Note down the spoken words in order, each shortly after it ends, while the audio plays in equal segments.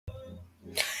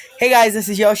Hey guys, this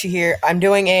is Yoshi here. I'm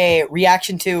doing a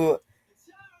reaction to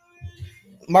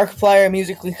Markiplier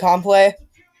Musically Complay.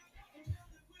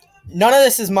 None of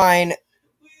this is mine.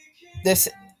 This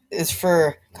is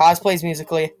for Cosplays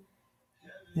Musically.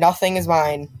 Nothing is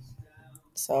mine.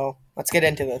 So, let's get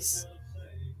into this.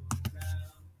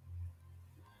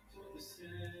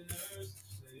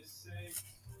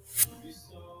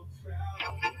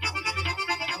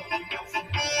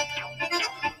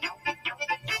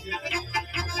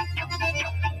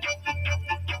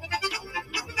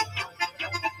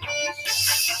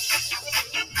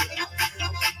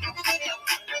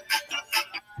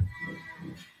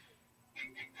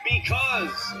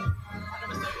 Because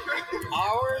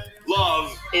our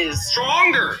love is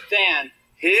stronger than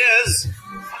his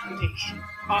foundation.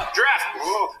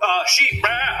 Giraffe, sheep,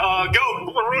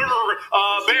 goat,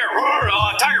 bear,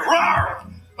 tiger.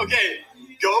 Okay,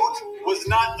 goat was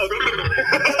not a.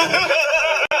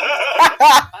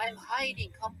 I'm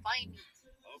hiding. Come find me.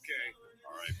 Okay,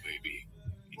 all right, baby.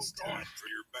 It's time for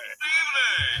your bed. Good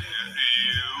evening,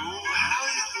 how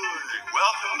you doing?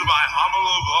 Welcome to my humble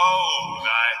abode.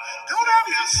 I don't have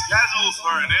you scheduled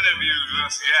for an interview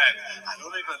just yet. I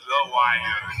don't even know why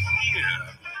you're here.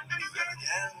 Then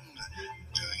again,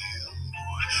 do you?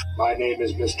 My name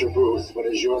is Mr. Booth. What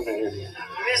is your name?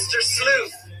 Mr.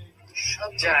 Sleuth.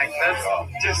 Jack, that's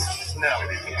just no.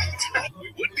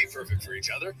 We would be perfect for each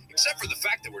other, except for the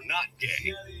fact that we're not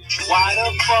gay. Why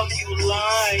the fuck you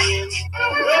lying?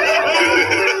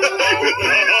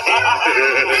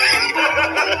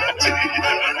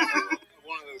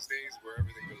 One of those days where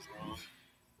everything goes wrong.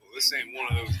 Well, this ain't one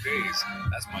of those days.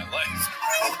 That's my life.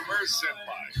 Where's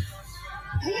Senpai?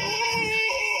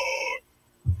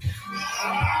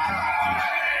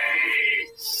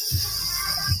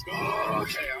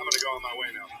 Okay, I'm gonna go on my way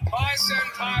now. Bye,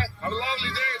 Senpai. Have a lovely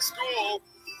day at school.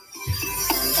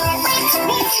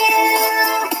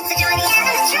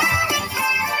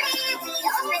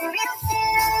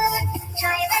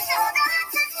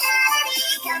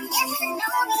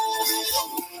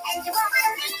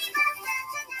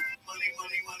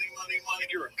 Money,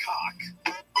 you're a cock.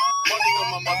 Money on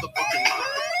my motherfucking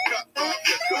mind.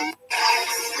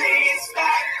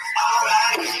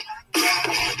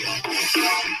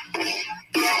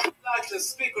 Like to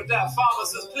speak with that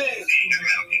pharmacist, please.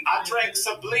 I drank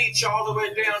some bleach all the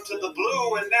way down to the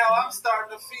blue, and now I'm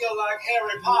starting to feel like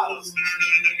Harry Potter's.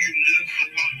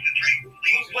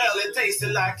 Well, it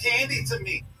tasted like candy to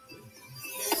me.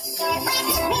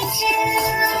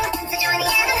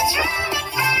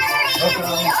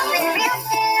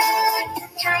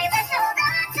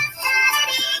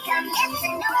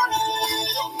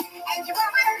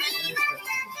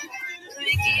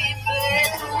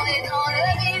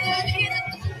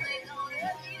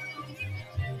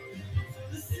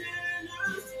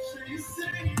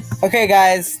 Okay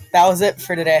guys, that was it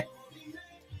for today.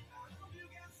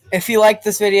 If you liked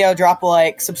this video, drop a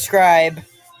like, subscribe,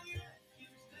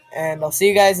 and I'll see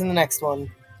you guys in the next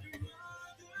one.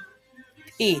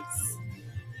 Peace.